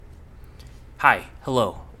Hi,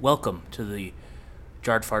 hello, welcome to the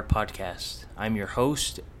Jarred Fart Podcast. I'm your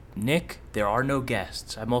host, Nick. There are no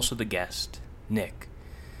guests. I'm also the guest, Nick.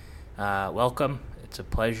 Welcome. It's a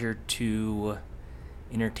pleasure to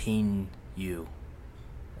entertain you.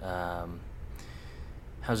 How's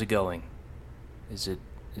it going? Is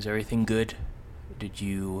everything good? Did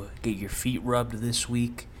you get your feet rubbed this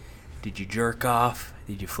week? Did you jerk off?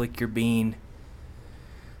 Did you flick your bean?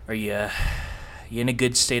 Are you in a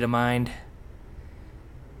good state of mind?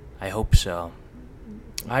 I hope so.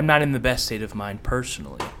 I'm not in the best state of mind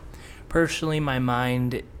personally. Personally, my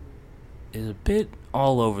mind is a bit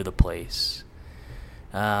all over the place.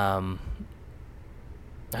 I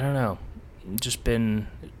don't know.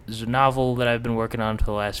 There's a novel that I've been working on for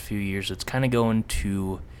the last few years. It's kind of going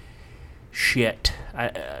to shit.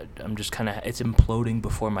 I'm just kind of, it's imploding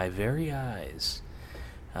before my very eyes.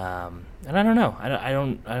 And I don't know. I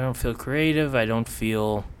don't feel creative. I don't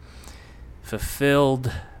feel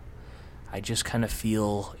fulfilled. I just kind of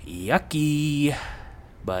feel yucky,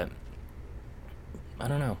 but I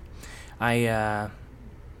don't know. I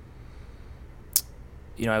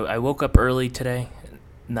woke up early today,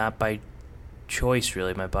 not by choice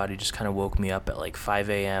really. My body just kind of woke me up at like 5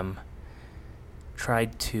 a.m.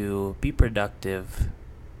 Tried to be productive,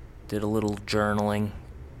 did a little journaling,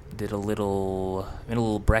 made a little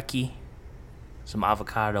brekkie, some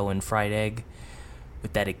avocado and fried egg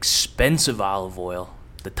with that expensive olive oil.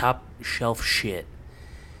 The top shelf shit,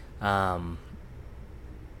 and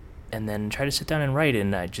then try to sit down and write,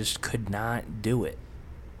 and I just could not do it.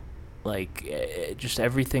 Like, just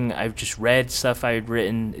everything I've just read, stuff I had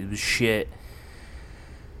written, it was shit.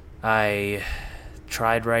 I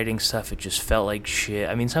tried writing stuff, it just felt like shit.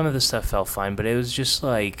 I mean, some of the stuff felt fine, but it was just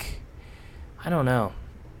like, I don't know.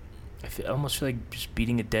 I almost feel like just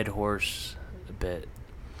beating a dead horse a bit.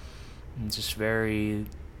 It's just very,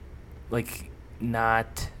 like,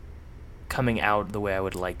 not coming out the way I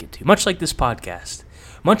would like it to. Much like this podcast.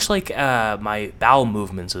 Much like my bowel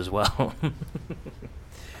movements as well.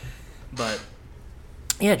 But,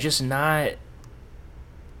 yeah, just not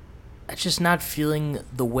feeling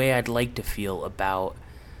the way I'd like to feel about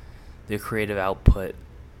the creative output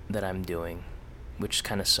that I'm doing, which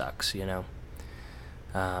kind of sucks, you know?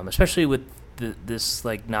 Especially with this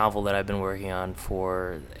like novel that I've been working on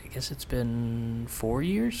for, I guess it's been 4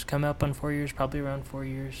 years, come up on 4 years, probably around 4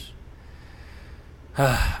 years.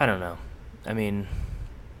 I don't know. I mean,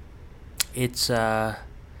 it's, I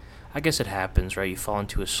guess it happens, right? You fall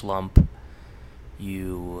into a slump.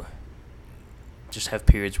 You just have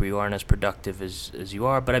periods where you aren't as productive as you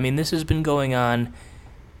are. But I mean, this has been going on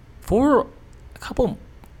for a couple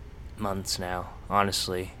months now,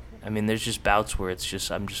 honestly. I mean, there's just bouts where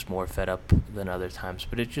I'm just more fed up than other times.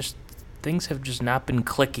 But things have just not been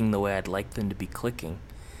clicking the way I'd like them to be clicking.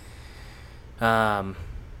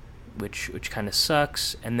 Which kind of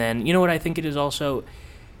sucks. And then, you know what I think it is also,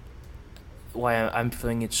 why I'm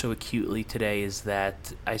feeling it so acutely today, is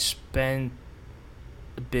that I spent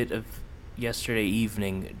a bit of yesterday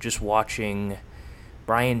evening just watching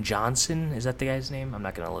Brian Johnson. Is that the guy's name? I'm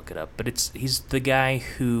not going to look it up. But he's the guy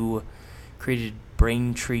who created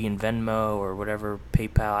Braintree and Venmo or whatever,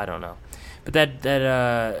 PayPal, I don't know. But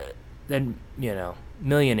that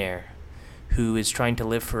millionaire who is trying to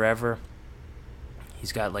live forever.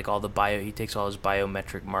 He's got like he takes all his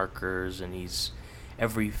biometric markers, and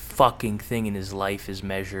every fucking thing in his life is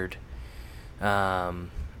measured.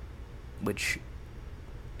 Which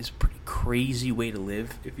is a pretty crazy way to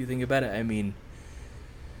live if you think about it. I mean,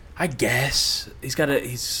 I guess he's like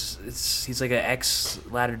an ex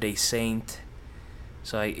Latter-day Saint.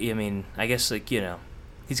 So I mean, I guess, like, you know,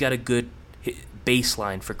 he's got a good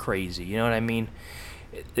baseline for crazy. You know what I mean?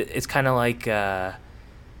 It's kind of like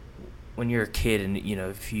when you're a kid, and you know,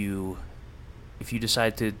 if you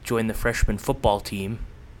decide to join the freshman football team,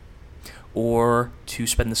 or to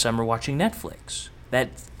spend the summer watching Netflix, that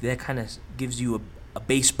kind of gives you a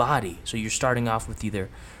base body. So you're starting off with either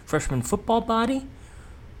freshman football body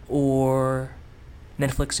or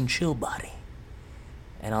Netflix and chill body.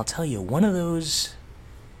 And I'll tell you, one of those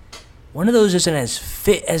isn't as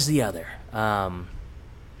fit as the other.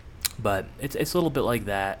 But it's a little bit like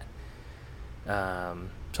that.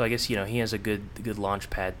 So I guess, you know, he has a good launch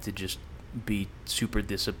pad to just be super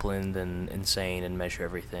disciplined and insane and measure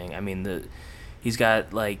everything. I mean, he's trying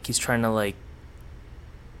to like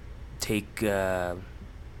take what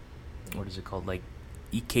is it called, like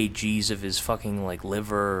EKGs of his fucking like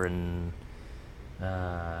liver and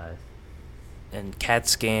CAT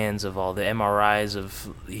scans of all the MRIs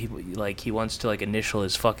of he wants to like initial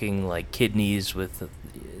his fucking like kidneys with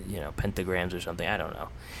pentagrams or something. I don't know,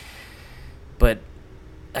 but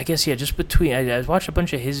I guess, yeah, just between, I watched a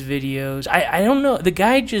bunch of his videos. I don't know. The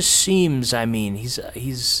guy just seems, I mean, he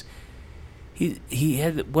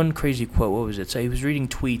had one crazy quote. What was it? So he was reading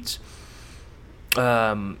tweets,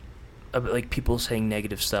 about, like, people saying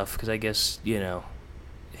negative stuff, because I guess,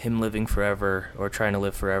 him living forever or trying to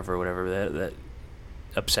live forever or whatever, that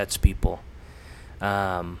upsets people.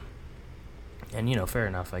 And, fair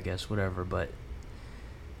enough, I guess, whatever, but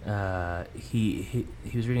he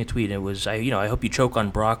was reading a tweet, and it was, I hope you choke on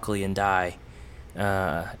broccoli and die.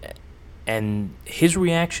 And his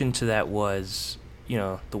reaction to that was,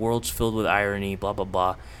 the world's filled with irony, blah, blah,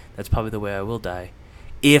 blah. That's probably the way I will die.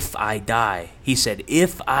 If I die. He said,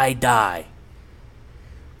 if I die.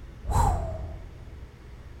 Whew.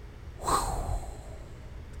 Whew.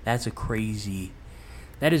 That is a crazy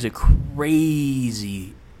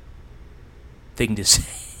thing to say.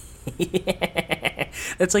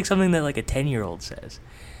 That's like something that, like, a 10-year-old says.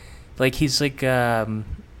 Like, he's like one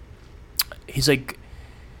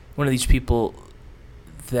of these people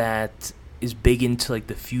that is big into, like,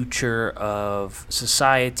 the future of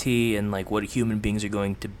society and, like, what human beings are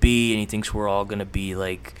going to be, and he thinks we're all going to be,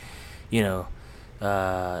 like,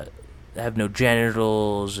 have no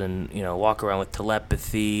genitals and, walk around with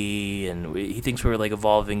telepathy, and he thinks we're, like,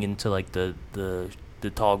 evolving into, like, the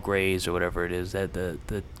tall grays or whatever it is, that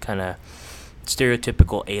the kind of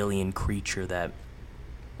stereotypical alien creature that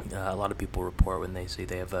a lot of people report when they say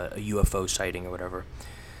they have a UFO sighting or whatever.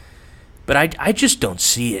 But I just don't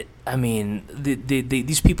see it. I mean,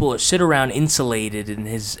 these people sit around insulated in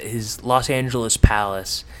his Los Angeles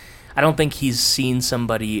palace. I don't think he's seen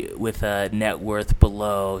somebody with a net worth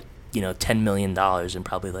below, $10 million in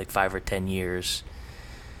probably like 5 or 10 years.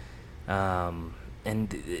 I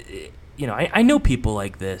know people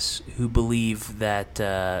like this who believe that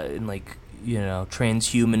in, like,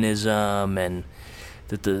 transhumanism, and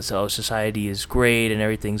that society is great and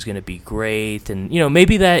everything's going to be great, and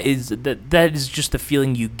maybe that is just the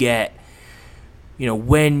feeling you get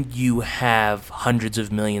when you have hundreds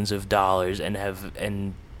of millions of dollars and have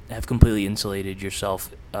completely insulated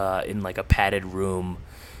yourself in, like, a padded room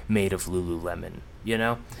made of Lululemon,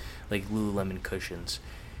 like Lululemon cushions,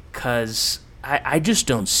 because I just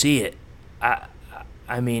don't see it. I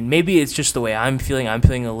mean, maybe it's just the way I'm feeling. I'm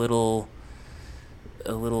feeling a little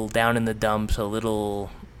down in the dumps, a little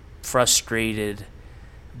frustrated,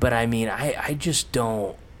 but I mean, I just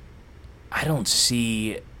don't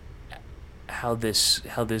see how this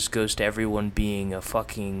goes to everyone being a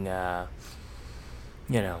fucking a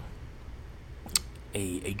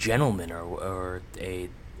gentleman or a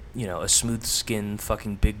a smooth-skinned,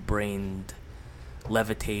 fucking big-brained,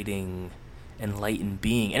 levitating, enlightened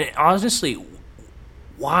being. And honestly,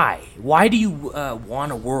 why do you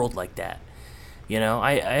want a world like that?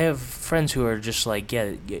 I have friends who are just like,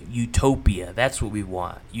 yeah, utopia. That's what we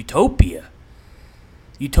want. Utopia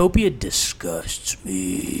disgusts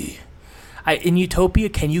me. In Utopia,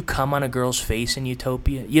 can you come on a girl's face in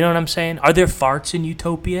Utopia? You know what I'm saying? Are there farts in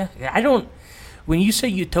Utopia? When you say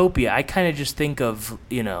Utopia, I kind of just think of,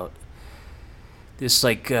 this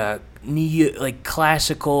like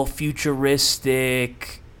classical,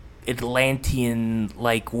 futuristic,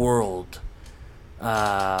 Atlantean-like world.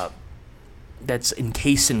 That's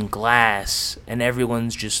encased in glass, and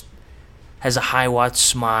everyone's just has a high-watt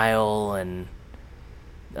smile, and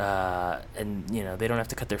they don't have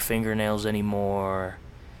to cut their fingernails anymore,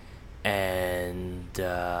 and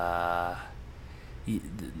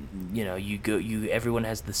everyone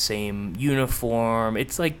has the same uniform.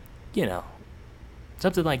 It's like,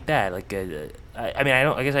 something like that. Like I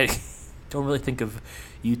guess I don't really think of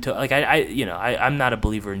I'm not a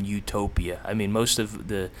believer in utopia. I mean, most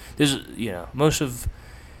of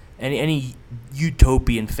any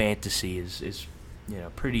utopian fantasy is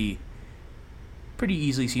pretty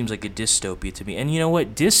easily seems like a dystopia to me. And you know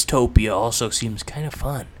what? Dystopia also seems kind of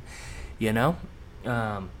fun.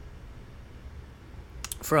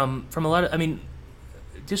 From a lot of,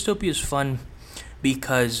 dystopia is fun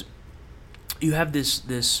because you have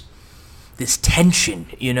this tension,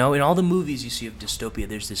 in all the movies you see of dystopia.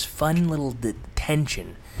 There's this fun little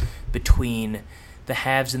tension between the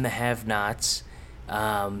haves and the have-nots,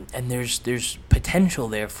 and there's potential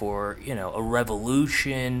there for a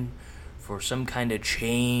revolution, for some kind of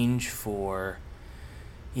change, for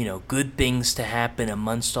good things to happen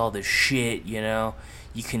amongst all this shit. You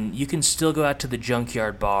can still go out to the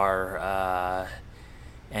junkyard bar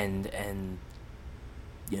and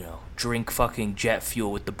drink fucking jet fuel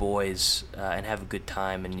with the boys and have a good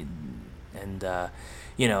time, and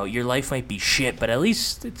your life might be shit, but at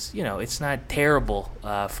least it's it's not terrible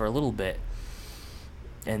for a little bit.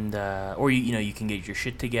 and or you can get your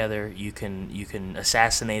shit together. You can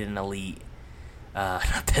assassinate an elite.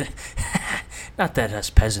 Not that us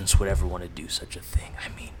peasants would ever want to do such a thing. I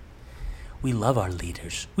mean, we love our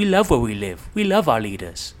leaders. We love where we live. We love our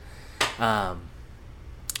leaders.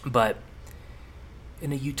 But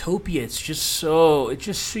in a utopia, it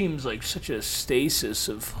just seems like such a stasis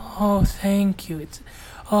of, oh, thank you. It's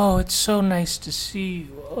so nice to see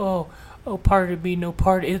you. Oh, pardon me, no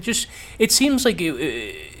pardon. It seems like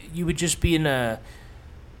you would just be in a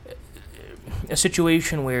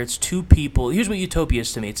situation where it's two people. Here's what utopia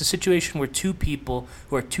is to me. It's a situation where two people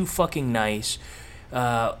who are too fucking nice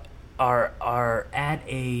are at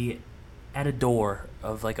a door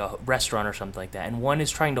of like a restaurant or something like that, and one is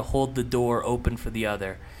trying to hold the door open for the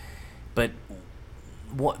other, but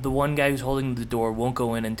the one guy who's holding the door won't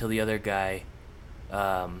go in until the other guy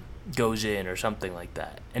goes in or something like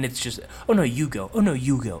that. And it's just, oh no, you go. Oh no,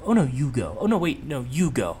 you go. Oh no, you go. Oh no, wait, no, you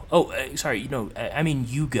go. Oh, sorry, I mean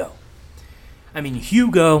you go. I mean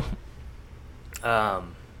Hugo.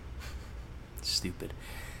 Stupid.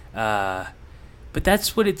 But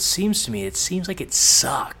that's what it seems to me. It seems like it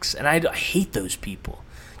sucks, and I hate those people.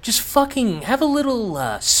 Just fucking have a little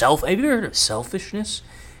self. Have you ever heard of selfishness?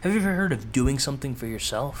 Have you ever heard of doing something for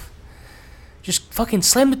yourself? Just fucking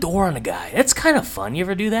slam the door on a guy. That's kind of fun. You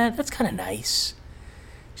ever do that? That's kind of nice.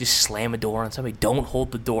 Just slam a door on somebody. Don't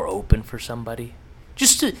hold the door open for somebody.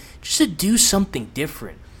 Just to do something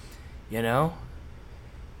different. You know?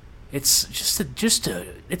 It's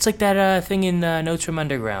it's like that thing in Notre Dame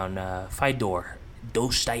Underground, Fyodor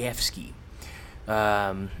Dostoevsky.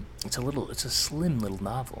 It's a slim little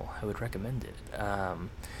novel. I would recommend it.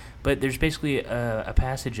 But there's basically a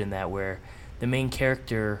passage in that where the main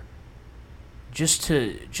character, just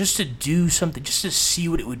to do something, just to see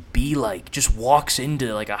what it would be like, just walks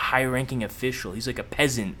into like a high-ranking official. He's like a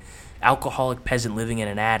peasant, alcoholic peasant living in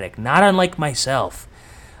an attic, not unlike myself.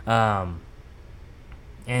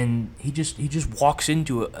 And he just walks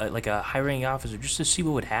into a high-ranking officer just to see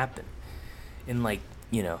what would happen in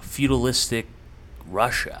feudalistic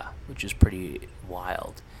Russia, which is pretty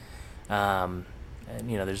wild. And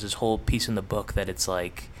there's this whole piece in the book that it's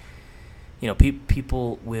like,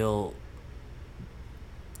 people will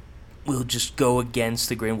just go against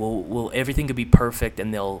the grain. Will everything could be perfect,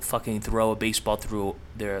 and they'll fucking throw a baseball through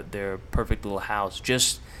their perfect little house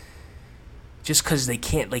just because they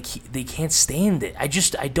can't stand it. I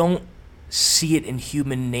don't see it in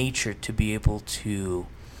human nature to be able to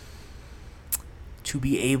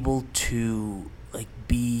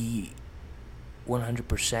be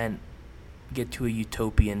 100% get to a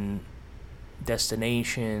utopian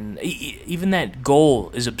destination. Even that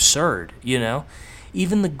goal is absurd,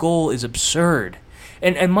 Even the goal is absurd.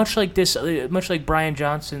 And much like this, much like Brian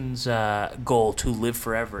Johnson's goal to live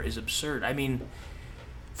forever is absurd. I mean,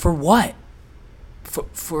 for what?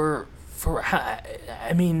 For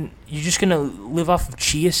I mean, you're just gonna live off of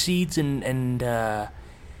chia seeds and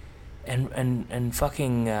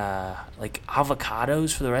fucking like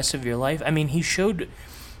avocados for the rest of your life. I mean, he showed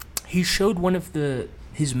one of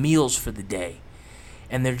his meals for the day,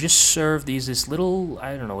 and they're just served. This little,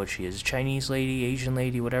 I don't know what she is, Chinese lady, Asian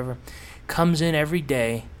lady, whatever, comes in every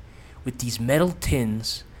day with these metal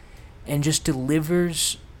tins and just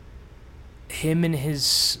delivers him and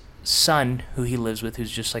his son, who he lives with,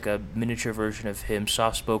 who's just like a miniature version of him,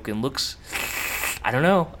 soft-spoken, looks, I don't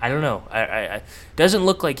know, I doesn't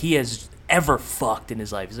look like he has ever fucked in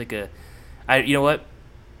his life. He's like you know what,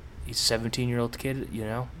 he's a 17-year-old kid,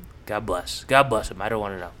 God bless him, I don't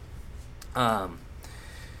want to know.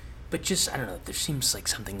 But just, I don't know, there seems like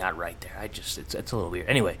something not right there. It's a little weird.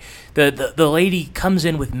 Anyway, the lady comes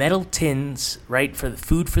in with metal tins, right, for the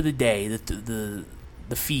food for the day, the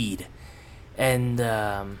feed, and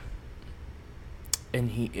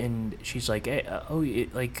she's like, hey,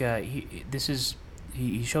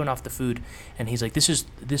 he's showing off the food, and he's like, this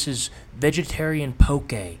is vegetarian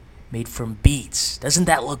poke made from beets. Doesn't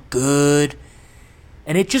that look good?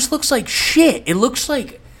 And it just looks like shit. It looks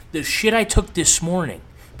like the shit I took this morning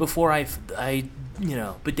before I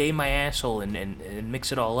bidet my asshole and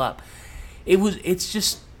mix it all up. It's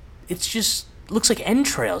just looks like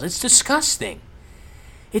entrails. It's disgusting.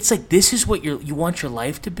 It's like, this is what you want your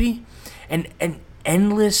life to be? An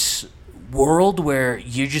endless world where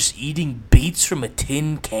you're just eating beets from a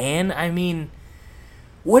tin can? I mean,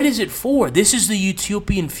 what is it for? This is the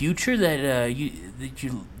utopian future that you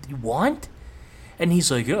want? And he's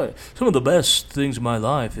like, some of the best things in my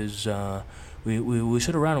life is we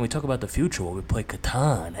sit around and we talk about the future while we play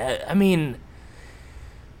Catan. I mean,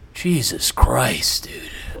 Jesus Christ,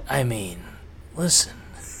 dude. I mean, listen.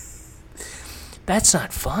 That's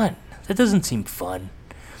not fun. That doesn't seem fun.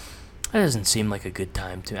 That doesn't seem like a good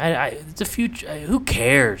time to me. The future, who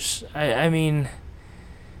cares? I mean,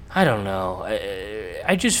 I don't know.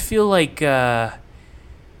 I just feel like no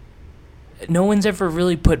one's ever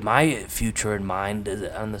really put my future in mind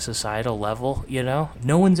on the societal level, you know?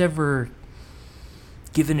 No one's ever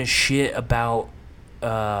given a shit about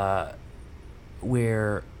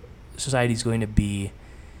where society's going to be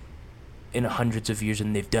in hundreds of years,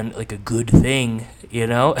 and they've done like a good thing, you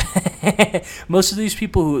know. Most of these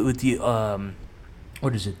people who with the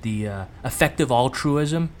the effective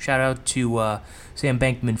altruism. Shout out to Sam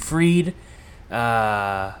Bankman-Fried,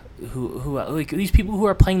 who like these people who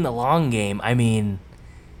are playing the long game. I mean,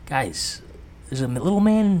 guys, there's a little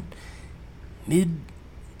man mid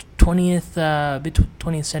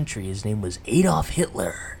 20th century. His name was Adolf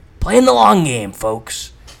Hitler, playing the long game,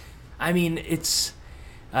 folks. I mean, it's.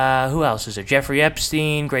 Who else is there? Jeffrey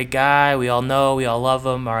Epstein, great guy. We all know. We all love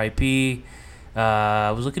him. R.I.P.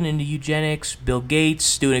 I was looking into eugenics. Bill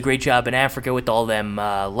Gates doing a great job in Africa with all them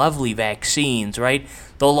lovely vaccines, right?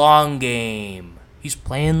 The long game. He's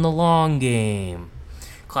playing the long game.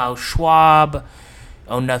 Klaus Schwab,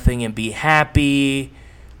 own nothing and be happy.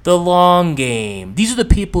 The long game. These are the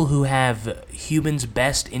people who have humans'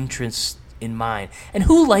 best interests in mind. And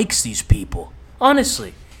who likes these people?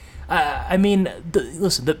 Honestly. I mean,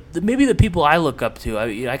 listen, maybe the people I look up to,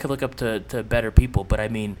 I could look up to better people, but I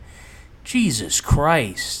mean, Jesus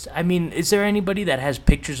Christ. I mean, is there anybody that has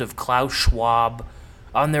pictures of Klaus Schwab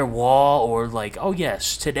on their wall, or like, oh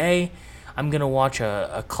yes, today I'm going to watch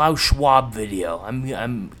a Klaus Schwab video.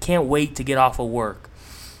 I'm can't wait to get off of work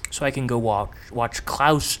so I can go watch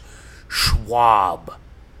Klaus Schwab.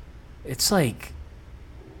 It's like,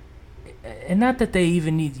 and not that they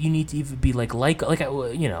even you need to even be like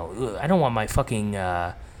you know, I don't want my fucking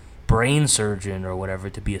brain surgeon or whatever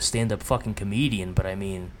to be a stand-up fucking comedian, but I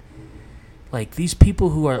mean, like, these people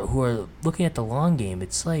who are looking at the long game,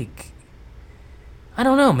 it's like, I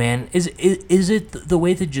don't know, man. Is it the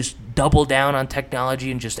way to just double down on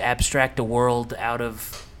technology and just abstract the world out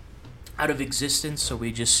of existence, so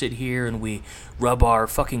we just sit here and we rub our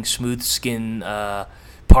fucking smooth skin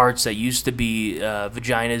parts that used to be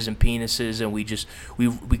vaginas and penises, and we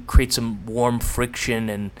create some warm friction,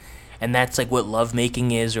 and that's like what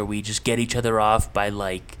lovemaking is, or we just get each other off by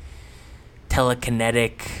like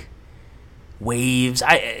telekinetic waves.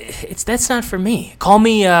 That's not for me. Call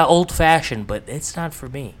me old fashioned, but it's not for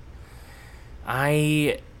me.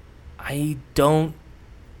 I don't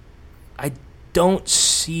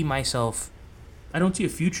see myself. I don't see a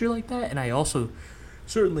future like that, and I also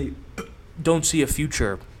certainly don't see a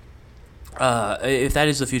future. If that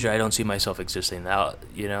is the future, I don't see myself existing. Now,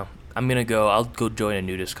 you know, I'll go join a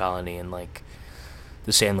nudist colony in like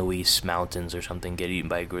the San Luis Mountains or something, get eaten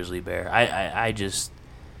by a grizzly bear. I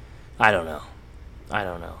don't know.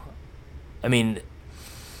 I mean,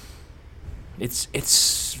 it's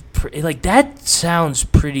like, that sounds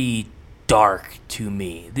pretty dark to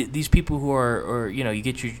me. These people who are, or you know, you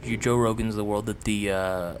get your Joe Rogans of the world, that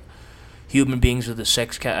the human beings are the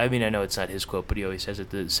sex. I mean, I know it's not his quote, but he always says it.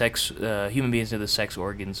 The human beings are the sex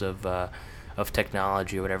organs of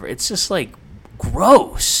technology or whatever. It's just like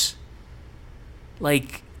gross.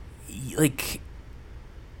 Like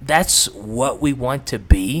that's what we want to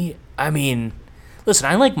be. I mean, listen,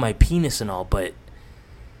 I like my penis and all, but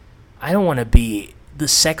I don't want to be the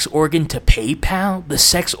sex organ to PayPal, the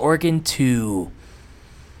sex organ to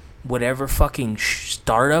whatever fucking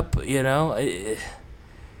startup, you know. I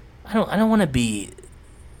don't want to be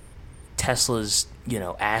Tesla's, you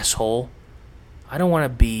know, asshole. I don't want to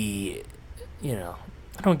be, you know,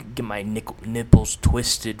 I don't get my nipples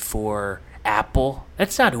twisted for Apple.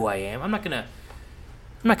 That's not who I am. I'm not gonna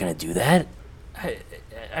do that.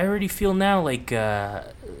 I already feel now like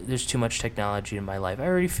there's too much technology in my life. I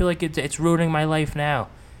already feel like it's ruining my life now.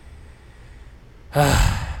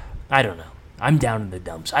 I don't know. I'm down in the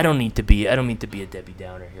dumps. I don't mean to be a Debbie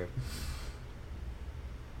Downer here.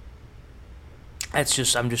 I'm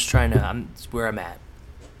just trying to. It's where I'm at.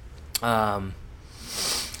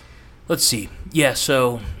 Let's see. Yeah.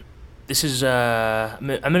 So this is. I'm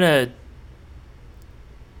gonna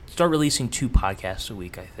start releasing 2 podcasts a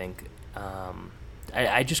week, I think.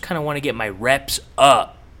 I just kind of want to get my reps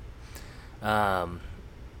up. I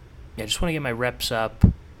just want to get my reps up.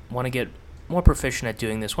 Want to get more proficient at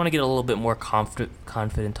doing this. Want to get a little bit more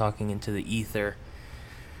confident talking into the ether.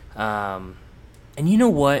 And you know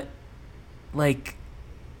what? Like,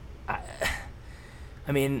 I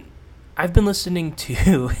mean, I've been listening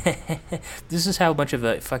to... This is how much of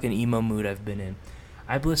a fucking emo mood I've been in.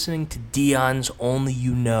 I've been listening to Dion's Only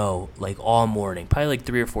You Know, like, all morning. Probably like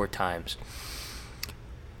 3 or 4 times.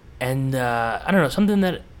 And, I don't know, something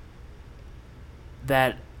that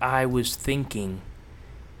that I was thinking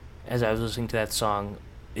as I was listening to that song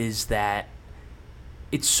is that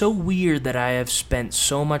it's so weird that I have spent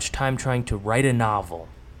so much time trying to write a novel.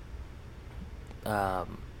 I've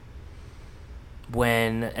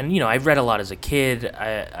read a lot as a kid.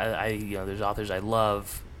 There's authors I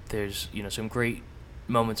love. There's, some great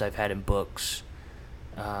moments I've had in books.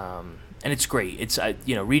 And it's great.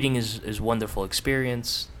 Reading is a wonderful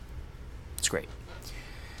experience. It's great.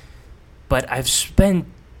 But I've spent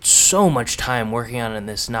so much time working on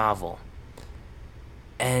this novel.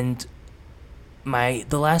 And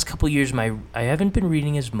the last couple years, I haven't been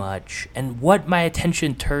reading as much, and what my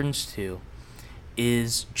attention turns to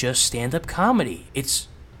is just stand-up comedy. It's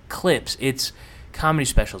clips, it's comedy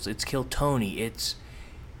specials, it's Kill Tony, it's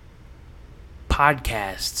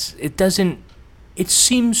podcasts. It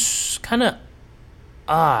seems kind of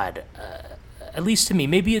odd, at least to me.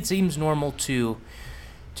 Maybe it seems normal to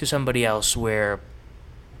somebody else, where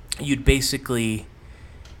you'd basically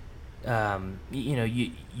you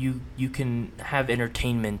can have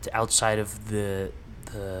entertainment outside of the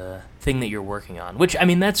thing that you're working on, which,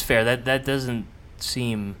 that's fair. That doesn't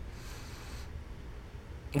seem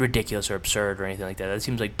ridiculous or absurd or anything like that. That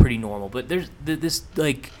seems like pretty normal. But there's this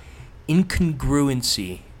like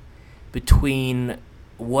incongruency between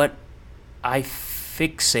what I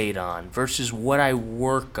fixate on versus what I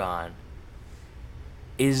work on.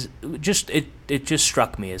 Is just it just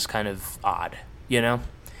struck me as kind of odd,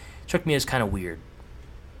 struck me as kind of weird.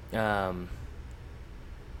 I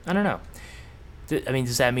don't know.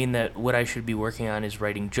 Does that mean that what I should be working on is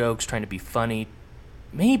writing jokes, trying to be funny?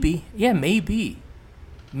 Maybe. Yeah, maybe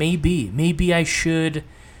I should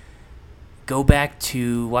go back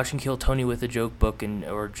to watching Kill Tony with a joke book,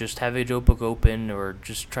 or just have a joke book open, or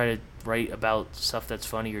just try to write about stuff that's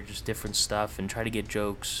funny, or just different stuff, and try to get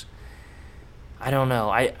jokes. I don't know.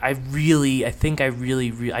 I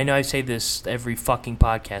know I say this every fucking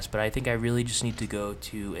podcast, but I think I really just need to go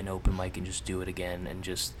to an open mic and just do it again, and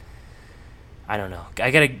just, I don't know. I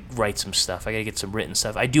gotta write some stuff. I gotta get some written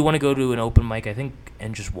stuff. I do want to go to an open mic, I think,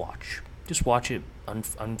 and just watch it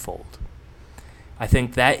unfold. I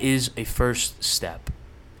think that is a first step,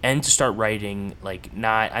 and to start writing,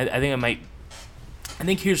 I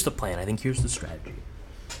think here's the plan. I think here's the strategy.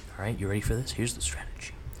 All right, you ready for this? Here's the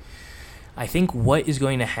strategy. I think what is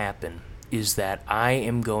going to happen is that I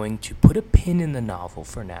am going to put a pin in the novel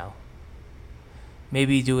for now.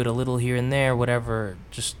 Maybe do it a little here and there, whatever.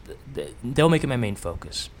 Just they'll make it my main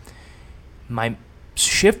focus.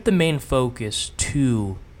 Shift the main focus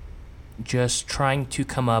to just trying to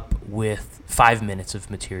come up with 5 minutes of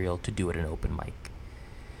material to do at an open mic.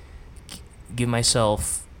 Give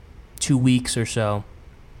myself 2 weeks or so.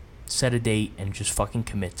 Set a date and just fucking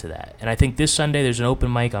commit to that. And I think this Sunday there's an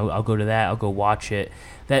open mic. I'll go to that. I'll go watch it.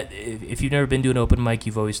 That if you've never been to an open mic,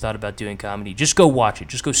 you've always thought about doing comedy, just go watch it.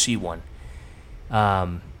 Just go see one.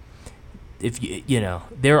 If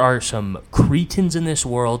there are some cretins in this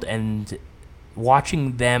world, and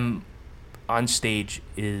watching them on stage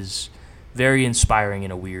is very inspiring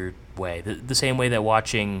in a weird way. The same way that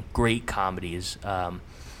watching great comedies can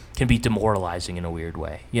be demoralizing in a weird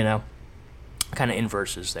way. Kind of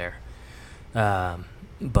inverses there.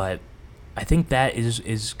 But I think that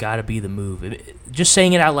is got to be the move. Just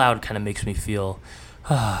saying it out loud kind of makes me feel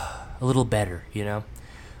a little better,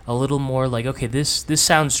 a little more like, okay, this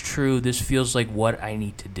sounds true. This feels like what I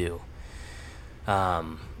need to do.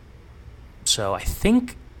 So I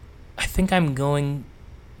think I'm going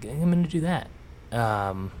to do that.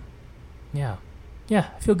 Yeah,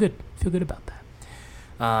 I feel good. About that.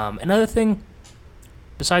 Another thing,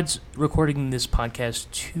 besides recording this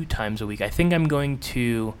podcast 2 times a week, I think I'm going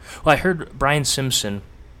to... Well, I heard Brian Simpson,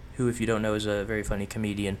 who, if you don't know, is a very funny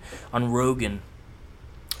comedian, on Rogan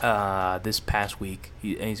this past week.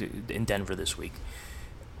 He's in Denver this week.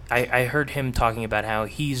 I heard him talking about how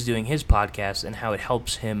he's doing his podcast and how it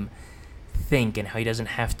helps him think, and how he doesn't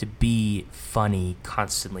have to be funny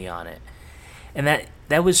constantly on it. And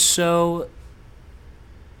that was so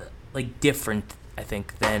different, I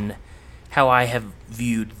think, than how I have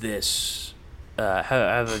viewed this, how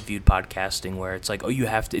I've viewed podcasting, where it's like,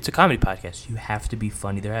 it's a comedy podcast. You have to be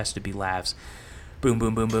funny. There has to be laughs. Boom,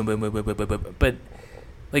 boom, boom, boom, boom, boom, boom, boom, boom, boom. But,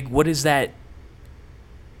 what is that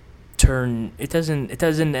turn?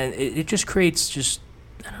 It just creates just,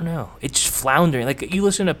 I don't know. It's floundering. You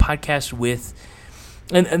listen to podcasts with,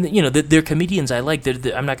 and they're comedians I like.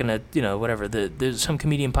 I'm not going to, whatever. There's some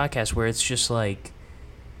comedian podcasts where it's just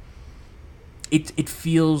It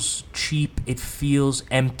feels cheap, it feels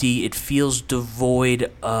empty, it feels devoid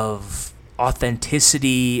of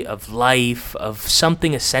authenticity, of life, of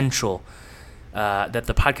something essential that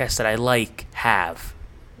the podcasts that I like have.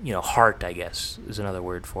 Heart, I guess, is another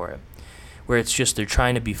word for it. Where it's just they're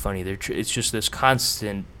trying to be funny. It's just this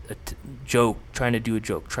constant joke, trying to do a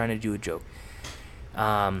joke.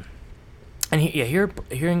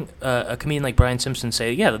 Hearing a comedian like Brian Simpson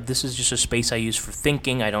say, yeah, this is just a space I use for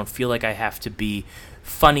thinking. I don't feel like I have to be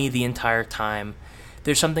funny the entire time.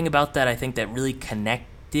 There's something about that I think that really connects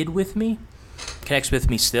with me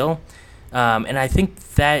still. And I think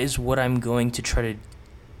that is what I'm going to try to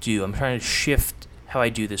do. I'm trying to shift how I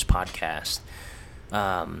do this podcast.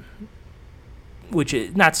 Which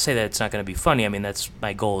is not to say that it's not going to be funny. I mean, that's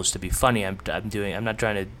my goal, is to be funny. I'm not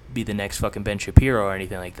trying to be the next fucking Ben Shapiro or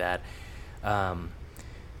anything like that. But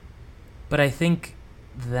I think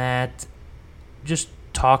that just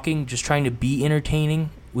talking, just trying to be entertaining,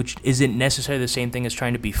 which isn't necessarily the same thing as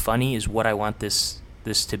trying to be funny, is what I want this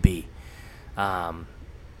to be.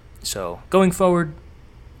 So going forward,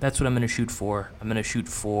 that's what I'm going to shoot for. I'm going to shoot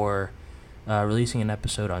for releasing an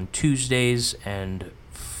episode on Tuesdays and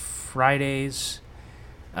Fridays,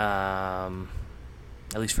 at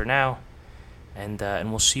least for now, and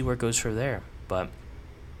we'll see where it goes from there. But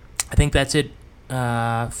I think that's it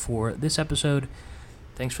for this episode.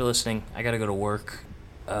 Thanks for listening. I gotta go to work.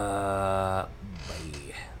 Bye.